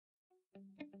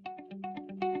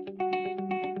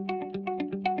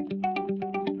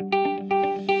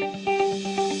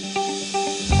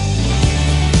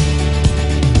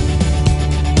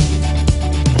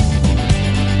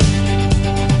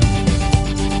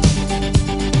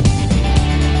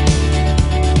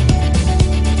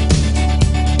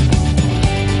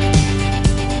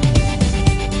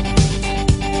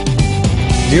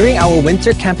During our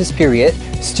winter campus period,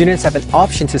 students have an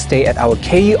option to stay at our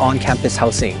KU on-campus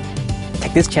housing.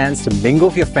 Take this chance to mingle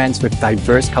with your friends with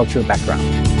diverse cultural background.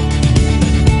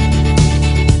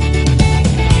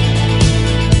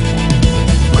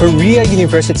 Korea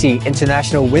University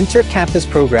International Winter Campus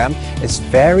Program is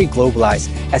very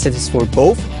globalized as it is for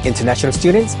both international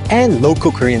students and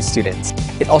local Korean students.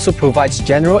 It also provides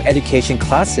general education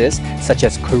classes such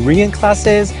as Korean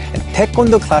classes and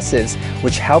Taekwondo classes,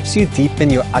 which helps you deepen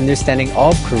your understanding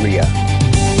of Korea.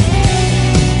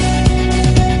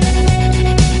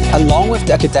 Along with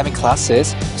the academic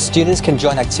classes, students can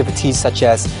join activities such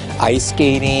as ice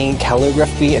skating,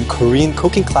 calligraphy, and Korean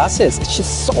cooking classes. It's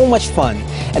just so much fun.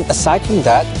 And aside from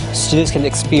that, students can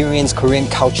experience Korean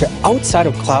culture outside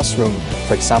of classroom.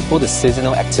 For example, the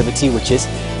seasonal activity, which is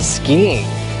skiing.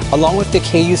 Along with the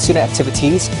KU student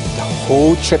activities, the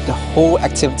whole trip, the whole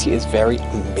activity is very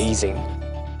amazing.